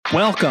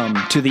Welcome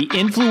to the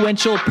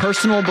Influential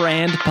Personal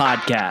Brand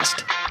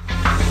Podcast.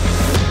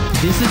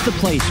 This is the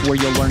place where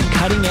you'll learn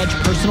cutting-edge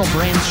personal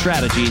brand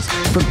strategies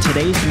from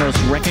today's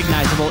most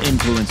recognizable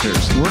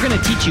influencers. We're going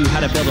to teach you how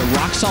to build a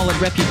rock-solid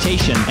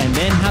reputation and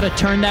then how to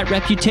turn that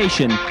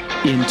reputation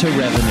into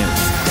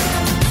revenue.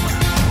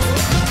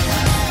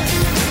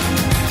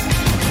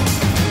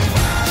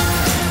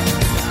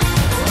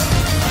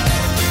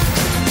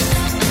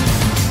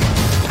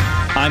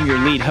 I'm your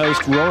lead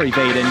host, Rory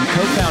Vaden,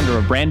 co-founder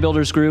of Brand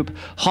Builders Group,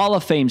 Hall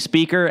of Fame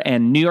speaker,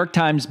 and New York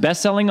Times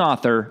bestselling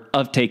author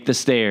of Take the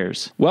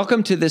Stairs.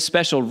 Welcome to this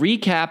special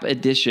recap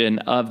edition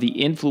of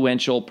the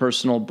Influential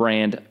Personal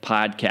Brand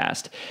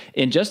Podcast.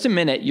 In just a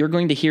minute, you're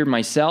going to hear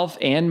myself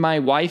and my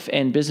wife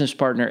and business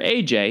partner,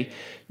 AJ,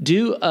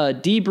 do a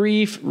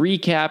debrief,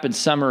 recap, and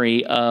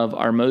summary of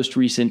our most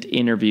recent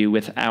interview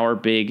with our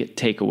big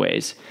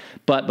takeaways.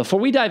 But before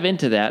we dive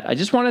into that, I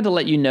just wanted to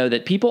let you know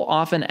that people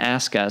often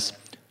ask us,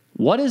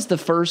 what is the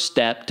first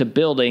step to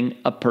building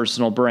a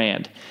personal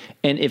brand?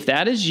 And if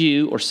that is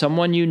you or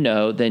someone you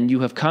know, then you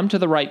have come to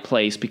the right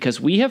place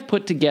because we have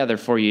put together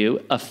for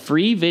you a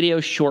free video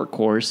short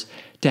course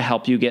to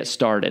help you get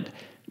started.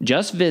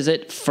 Just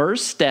visit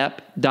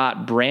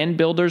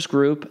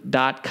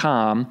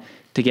firststep.brandbuildersgroup.com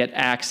to get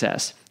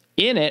access.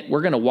 In it,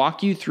 we're going to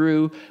walk you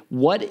through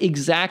what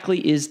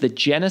exactly is the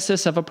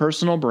genesis of a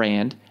personal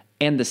brand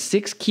and the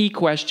 6 key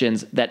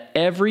questions that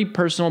every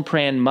personal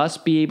brand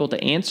must be able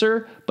to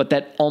answer, but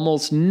that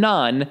almost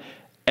none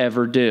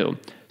ever do.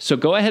 So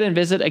go ahead and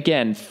visit,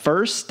 again,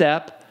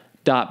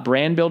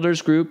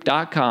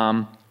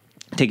 firststep.brandbuildersgroup.com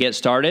to get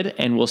started,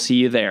 and we'll see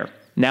you there.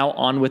 Now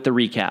on with the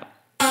recap.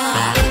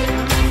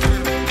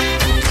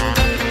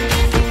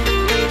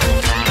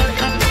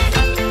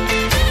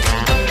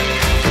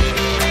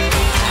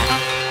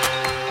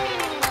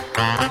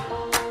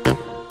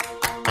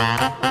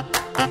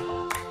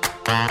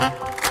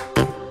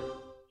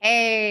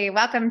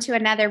 Welcome to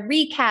another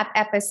recap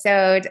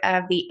episode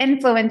of the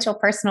Influential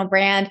Personal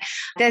Brand.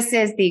 This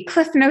is the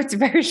Cliff Notes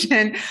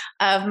version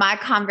of my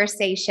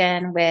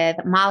conversation with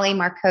Mollie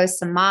Marcoux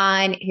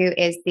Samaan, who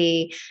is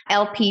the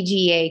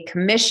LPGA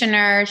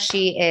commissioner.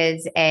 She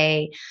is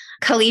a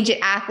collegiate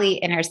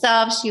athlete in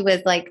herself. She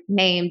was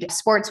named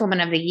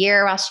Sportswoman of the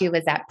Year while she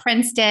was at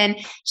Princeton.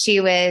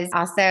 She was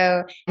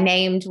also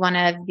named one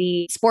of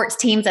the sports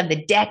teams of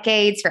the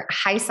decades for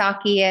ice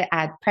hockey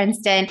at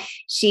Princeton.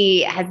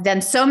 She has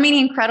done so many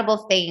incredible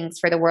things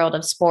for the world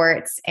of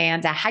sports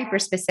and hyper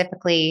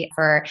specifically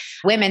for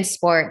women's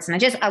sports.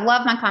 And I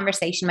love my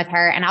conversation with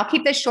her, and I'll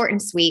keep this short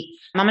and sweet.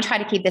 I'm going to try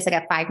to keep this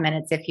 5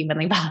 minutes if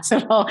humanly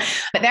possible.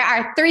 But there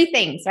are 3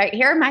 things, right?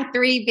 Here are my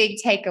 3 big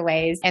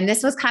takeaways. And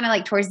this was kind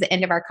of towards the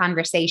end of our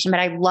conversation,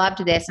 but I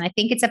loved this. And I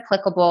think it's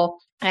applicable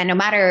no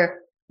matter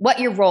what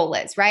your role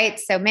is, right?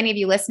 So many of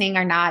you listening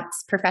are not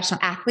professional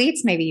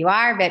athletes. Maybe you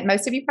are, but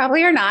most of you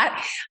probably are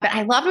not. But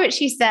I love what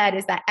she said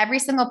is that every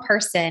single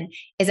person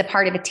is a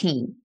part of a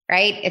team,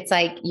 right? It's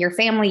like your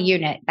family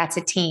unit, that's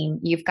a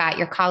team. You've got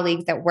your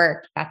colleagues at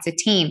work, that's a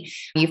team.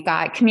 You've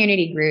got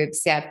community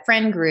groups, you have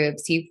friend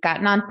groups, you've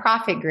got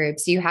nonprofit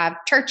groups, you have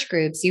church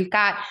groups, you've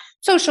got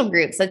social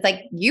groups. It's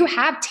like you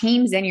have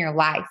teams in your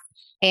life.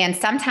 And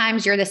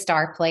sometimes you're the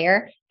star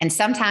player, and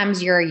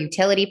sometimes you're a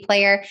utility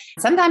player.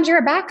 Sometimes you're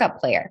a backup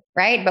player,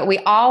 right? But we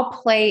all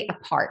play a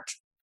part.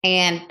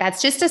 And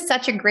that's just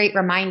such a great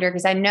reminder,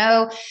 because I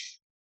know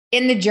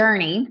in the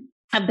journey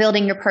of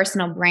building your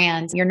personal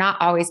brand, you're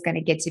not always going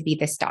to get to be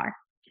the star.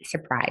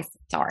 Surprise.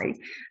 Sorry.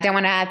 Don't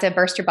want to have to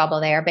burst your bubble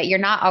there, but you're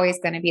not always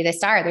going to be the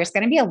star. There's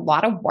going to be a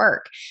lot of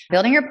work.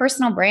 Building your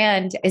personal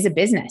brand is a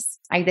business.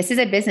 This is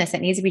a business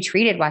that needs to be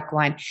treated like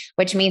one,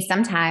 which means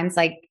sometimes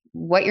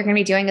what you're going to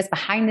be doing is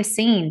behind the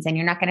scenes, and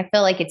you're not going to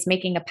feel like it's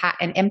making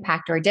an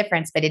impact or a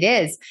difference, but it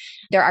is.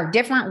 There are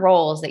different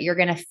roles that you're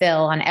going to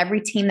fill on every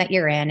team that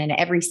you're in and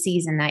every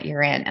season that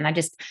you're in. And I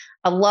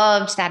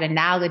loved that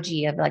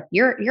analogy of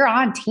you're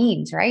on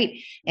teams, right?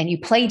 And you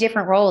play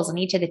different roles in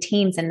each of the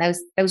teams, and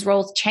those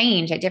roles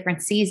change at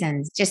different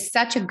seasons. Just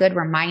such a good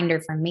reminder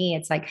for me.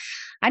 It's I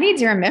need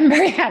to remember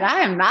that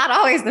I am not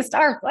always the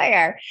star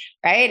player,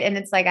 right? And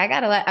it's I got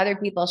to let other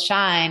people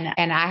shine,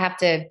 and I have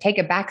to take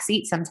a back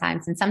seat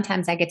sometimes. And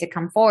sometimes I get to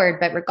come forward,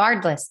 but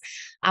regardless,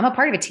 I'm a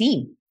part of a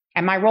team.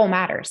 And my role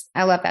matters.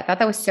 I love that. I thought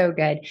that was so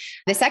good.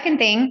 The second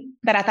thing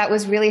that I thought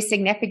was really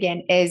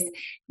significant is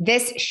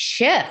this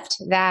shift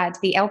that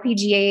the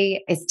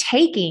LPGA is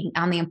taking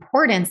on the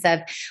importance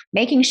of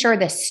making sure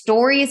the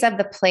stories of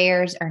the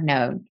players are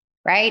known.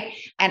 Right.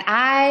 And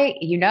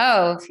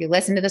if you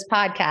listen to this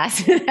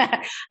podcast,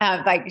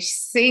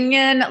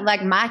 singing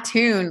my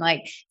tune, as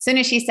soon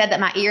as she said that,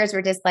 my ears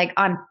were just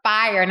on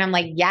fire. And I'm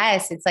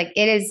yes, it's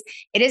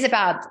it is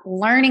about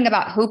learning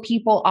about who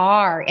people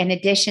are in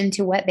addition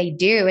to what they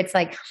do. It's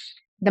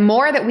the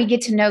more that we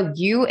get to know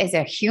you as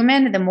a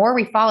human, the more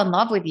we fall in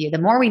love with you, the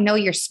more we know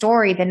your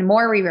story, the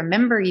more we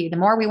remember you, the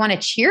more we want to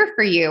cheer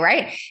for you,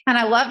 right? And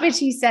I love what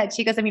she said.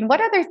 She goes,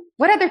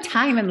 what other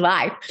time in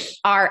life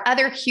are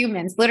other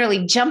humans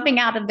literally jumping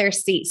out of their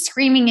seats,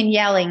 screaming and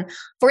yelling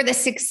for the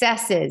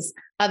successes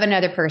of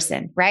another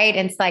person, right?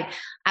 And it's like,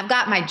 I've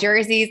got my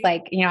jerseys,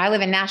 like, I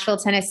live in Nashville,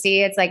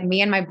 Tennessee. It's like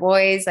me and my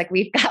boys, like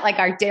we've got like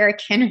our Derrick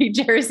Henry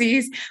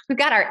jerseys. We've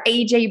got our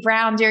AJ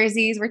Brown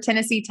jerseys. We're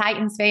Tennessee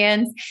Titans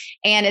fans.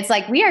 And it's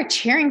like, we are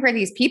cheering for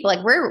these people.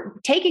 Like we're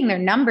taking their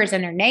numbers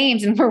and their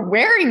names and we're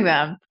wearing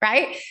them,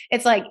 right?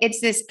 It's like,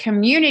 it's this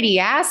community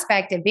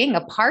aspect of being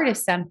a part of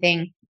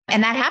something.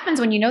 And that happens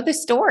when you know the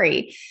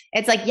story.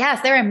 It's like,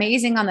 yes, they're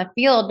amazing on the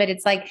field, but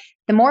it's like,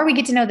 the more we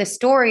get to know the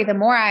story, the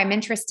more I'm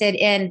interested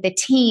in the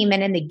team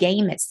and in the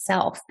game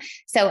itself.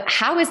 So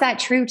how is that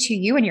true to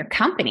you and your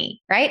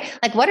company, right?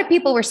 Like what if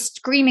people were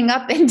screaming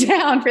up and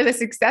down for the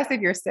success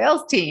of your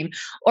sales team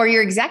or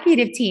your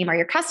executive team or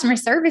your customer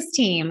service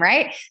team,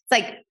 right? It's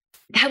like,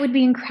 that would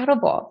be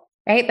incredible.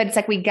 Right. But it's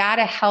like, we got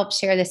to help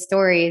share the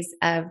stories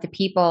of the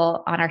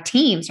people on our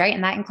teams. Right.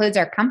 And that includes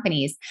our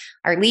companies,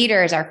 our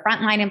leaders, our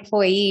frontline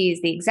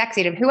employees, the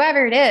executive,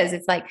 whoever it is.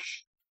 It's like,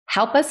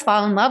 help us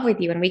fall in love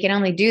with you. And we can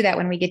only do that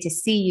when we get to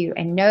see you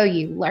and know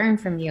you, learn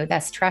from you,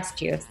 thus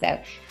trust you.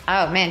 So,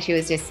 oh man, she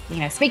was just,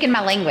 speaking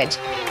my language.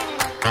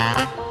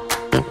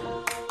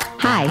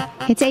 Hi,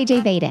 it's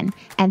AJ Vaden,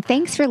 and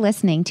thanks for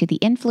listening to the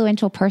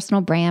Influential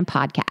Personal Brand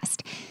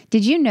Podcast.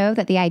 Did you know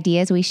that the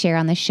ideas we share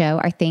on the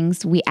show are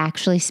things we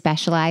actually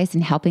specialize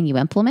in helping you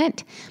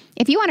implement?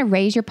 If you want to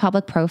raise your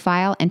public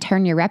profile and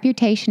turn your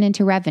reputation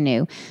into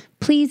revenue,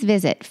 please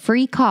visit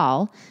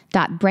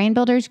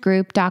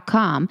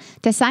freecall.brandbuildersgroup.com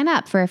to sign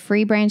up for a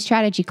free brand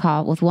strategy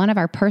call with one of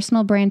our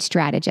personal brand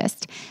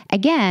strategists.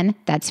 Again,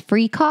 that's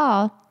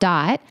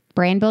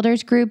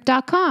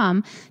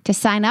freecall.brandbuildersgroup.com to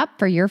sign up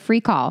for your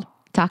free call.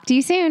 Talk to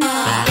you soon.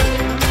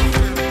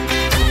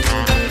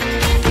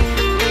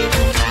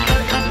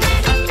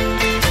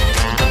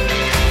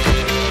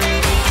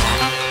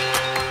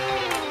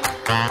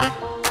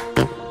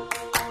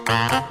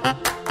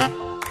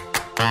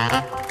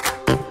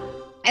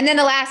 And then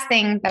the last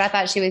thing that I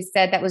thought she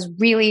said that was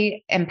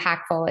really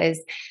impactful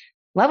is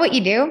love what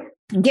you do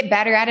and get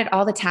better at it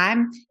all the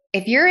time.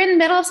 If you're in the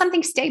middle of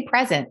something, stay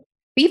present.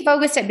 Be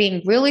focused at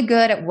being really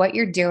good at what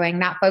you're doing,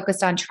 not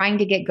focused on trying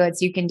to get good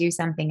so you can do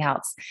something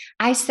else.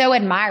 I so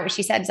admire what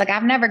she said. It's like,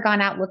 I've never gone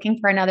out looking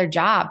for another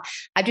job.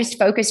 I just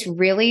focused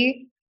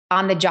really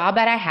on the job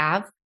that I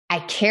have. I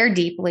care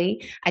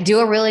deeply. I do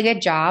a really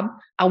good job.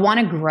 I want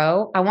to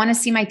grow. I want to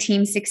see my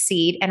team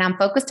succeed. And I'm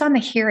focused on the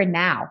here and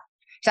now.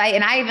 So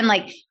I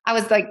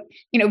was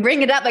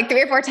bring it up like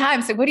 3 or 4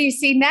 times. So what do you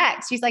see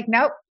next? She's like,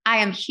 nope, I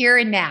am here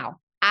and now.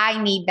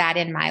 I need that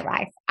in my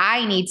life.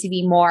 I need to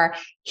be more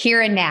here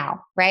and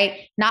now,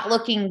 right? Not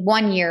looking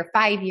 1 year,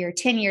 5 year,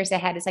 10 years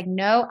ahead. It's like,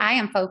 no, I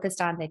am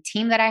focused on the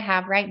team that I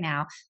have right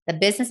now, the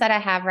business that I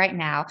have right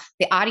now,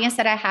 the audience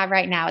that I have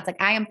right now. It's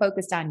like, I am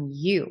focused on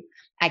you.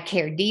 I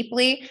care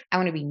deeply. I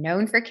want to be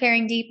known for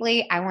caring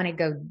deeply. I want to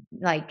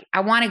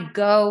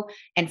go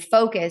and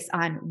focus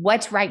on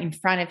what's right in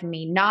front of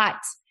me, not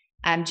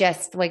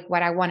just like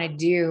what I want to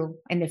do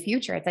in the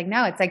future. It's like,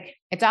 no,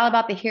 it's all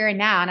about the here and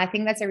now. And I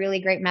think that's a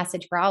really great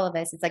message for all of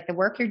us. It's like the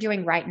work you're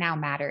doing right now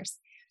matters.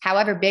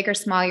 However big or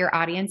small your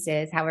audience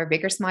is, however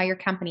big or small your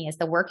company is,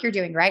 the work you're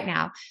doing right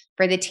now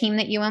for the team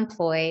that you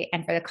employ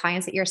and for the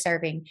clients that you're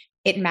serving,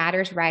 it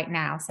matters right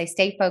now. So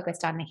stay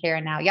focused on the here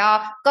and now.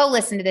 Y'all, go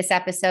listen to this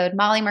episode.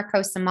 Mollie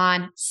Marcoux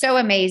Samaan, so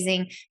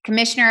amazing.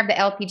 Commissioner of the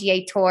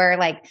LPGA Tour.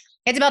 Like,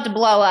 it's about to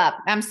blow up.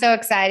 I'm so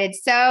excited,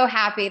 so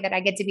happy that I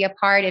get to be a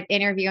part of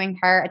interviewing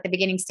her at the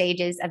beginning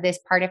stages of this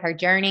part of her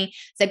journey.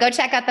 So go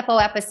check out the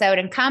full episode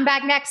and come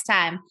back next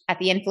time at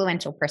the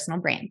Influential Personal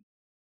Brand.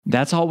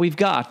 That's all we've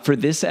got for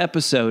this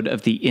episode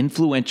of the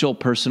Influential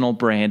Personal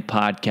Brand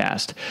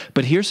Podcast.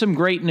 But here's some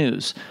great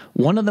news.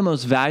 One of the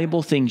most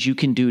valuable things you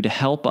can do to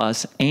help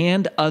us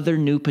and other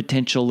new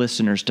potential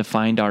listeners to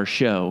find our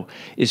show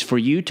is for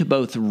you to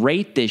both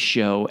rate this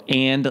show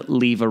and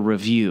leave a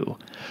review.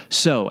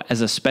 So, as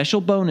a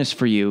special bonus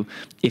for you,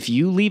 if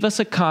you leave us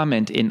a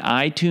comment in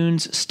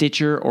iTunes,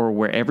 Stitcher, or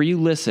wherever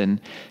you listen,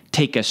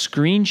 take a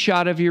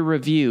screenshot of your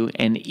review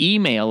and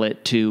email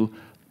it to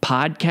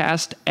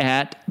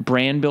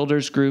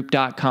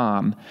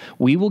podcast@brandbuildersgroup.com.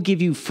 We will give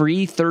you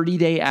free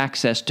 30-day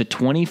access to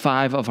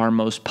 25 of our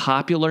most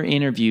popular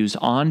interviews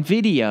on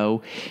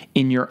video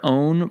in your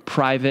own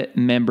private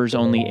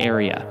members-only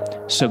area.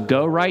 So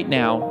go right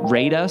now,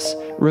 rate us,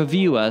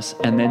 review us,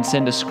 and then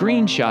send a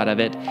screenshot of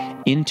it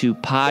into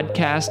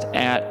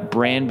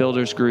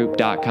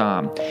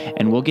podcast@brandbuildersgroup.com.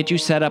 And we'll get you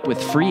set up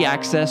with free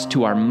access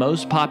to our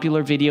most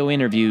popular video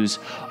interviews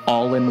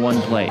all in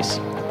one place.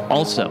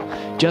 Also,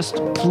 just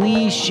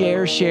please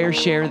share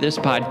this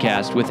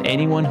podcast with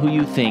anyone who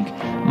you think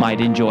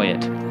might enjoy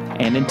it.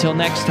 And until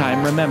next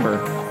time, remember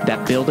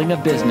that building a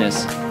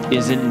business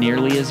isn't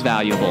nearly as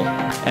valuable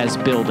as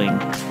building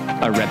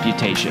a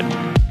reputation.